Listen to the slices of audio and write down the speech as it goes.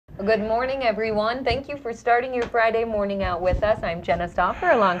Good morning, everyone. Thank you for starting your Friday morning out with us. I'm Jenna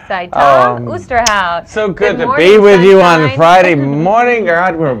Stoffer alongside Tom Oosterhout. So good to be with you on Friday morning.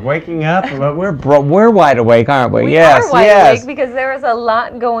 God, we're waking up. We're wide awake, aren't we? We are wide awake because there is a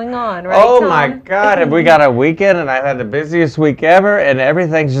lot going on, right, Oh Tom? my God, have we got a weekend, and I've had the busiest week ever, and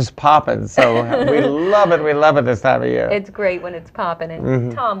everything's just popping. So we love it. We love it this time of year. It's great when it's popping.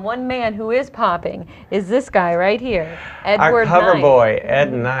 And Tom, one man who is popping is this guy right here, Edward Our cover Knight. boy,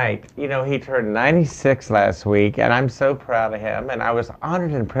 Ed Knight. You know, he turned 96 last week, and I'm so proud of him. And I was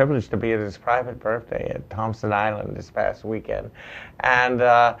honored and privileged to be at his private birthday at Thompson Island this past weekend. And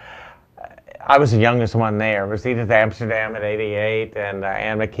I was the youngest one there. It was Edith Amsterdam at 88, and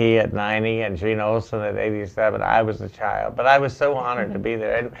Anne McKee at 90, and Gene Olsen at 87. I was a child, but I was so honored to be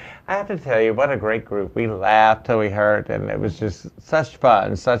there. And I have to tell you, what a great group. We laughed till we hurt, and it was just such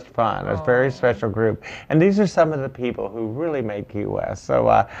fun, such fun. It was a very special group. And these are some of the people who really made Key West. So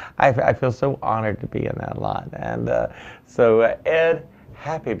I feel so honored to be in that lot. And Ed,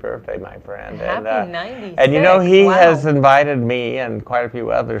 happy birthday, my friend. Happy 96. And you know, he Wow. has invited me and quite a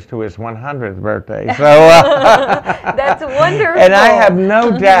few others to his 100th birthday. So that's wonderful. And I have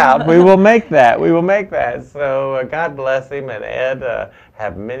no doubt we will make that. We will make that. So God bless him, and Ed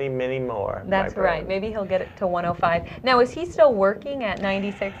have many, many more. That's right. Maybe he'll get it to 105. Now, is he still working at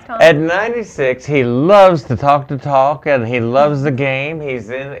 96, Tom? At 96, he loves to talk, and he loves the game.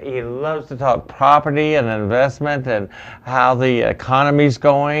 He loves to talk property and investment and how the economy's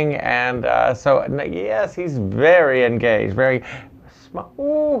going. And so, yes, he's very engaged, very smart.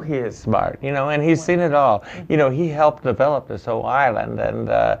 Ooh, he is smart, you know, and he's seen it all. You know, he helped develop this whole island. And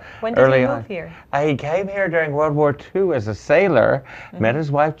when did he move here? He came here during World War II as a sailor, met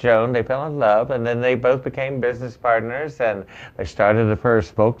his wife Joan, they fell in love, and then they both became business partners, and they started the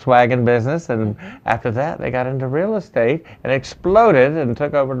first Volkswagen business, and after that they got into real estate and exploded and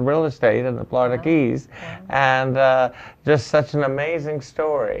took over the real estate in the Florida Keys. And just such an amazing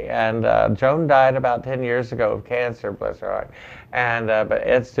story. And Joan died about 10 years ago of cancer, bless her heart. And but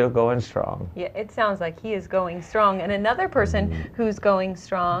Ed's still going strong. Yeah, it sounds like he is going strong. And another person who's going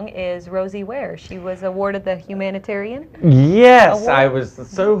strong is Rosie Ware. She was awarded the Humanitarian Yes, Award. I was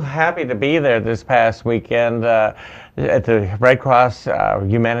so happy to be there this past weekend at the Red Cross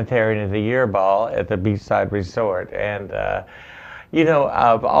Humanitarian of the Year Ball at the Beachside Resort. And you know,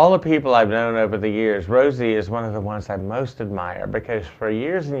 of all the people I've known over the years, Rosie is one of the ones I most admire, because for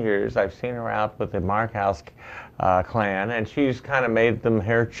years and years I've seen her out with the Markhouse clan, and she's kind of made them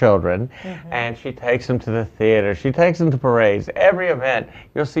her children, and she takes them to the theater, she takes them to parades, every event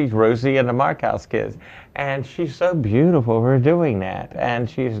you'll see Rosie and the Markhouse kids, and she's so beautiful for doing that, and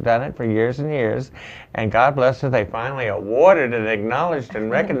she's done it for years and years, and God bless her, they finally awarded and acknowledged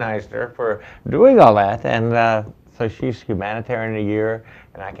and recognized her for doing all that. And so she's Humanitarian of the Year,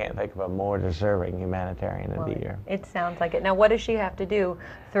 and I can't think of a more deserving Humanitarian of the Year. It sounds like it. Now, what does she have to do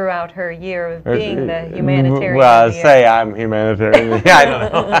throughout her year of being the Humanitarian Well, of the Year? say I'm Humanitarian. I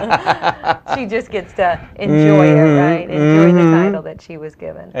don't know. She just gets to enjoy it, right? Enjoy the title that she was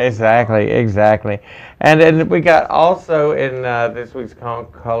given. Exactly, exactly. And then we got also in this week's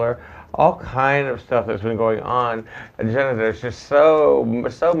Color all kind of stuff that's been going on. And Jenna, there's just so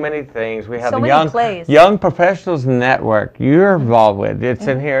many things. We have So the many Young Professionals Network you're involved with. It's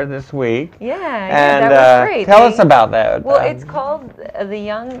in here this week. Yeah, And that was great. tell us about that. Well, it's called the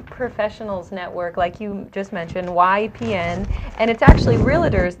Young Professionals Network, like you just mentioned, YPN, and it's actually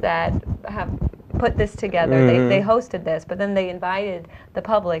realtors that have put this together. They hosted this, but then they invited the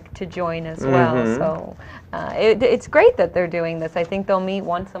public to join as well. So it's great that they're doing this. I think they'll meet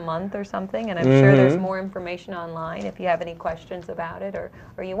once a month or something, and I'm sure there's more information online if you have any questions about it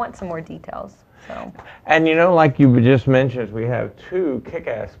or you want some more details. So. And you know, like you just mentioned, we have two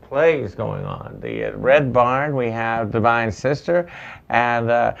kick-ass plays going on. The Red Barn, we have Divine Sister,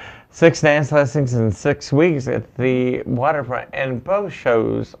 and 6 dance lessons in 6 weeks at the waterfront. And both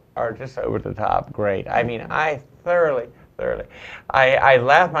shows are just over the top great. I mean, I thoroughly. I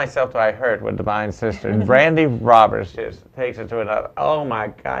laughed myself till I heard with Divine Sister. And Randy Roberts just takes it to another. Oh my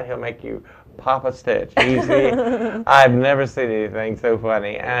God, he'll make you pop a stitch. Easy. I've never seen anything so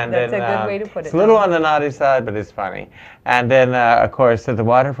funny. And That's then, a good way to put it. It's a little on the naughty side, but it's funny. And then, of course, at the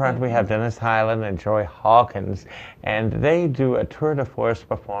waterfront, we have Dennis Highland and Joy Hawkins, and they do a tour de force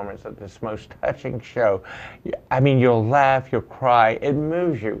performance of this most touching show. I mean, you'll laugh, you'll cry, it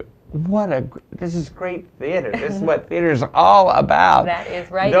moves you. this is great theater. This is what theater's all about. That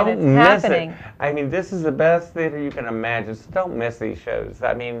is right, Don't and it's miss happening. it. I mean, this is the best theater you can imagine. So don't miss these shows.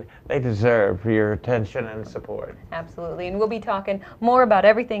 I mean, they deserve your attention and support. Absolutely, and we'll be talking more about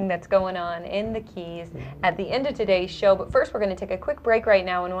everything that's going on in the Keys at the end of today's show. But first, we're going to take a quick break right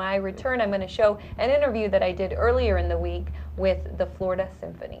now, and when I return, I'm going to show an interview that I did earlier in the week with the Florida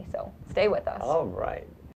Symphony. So stay with us. All right.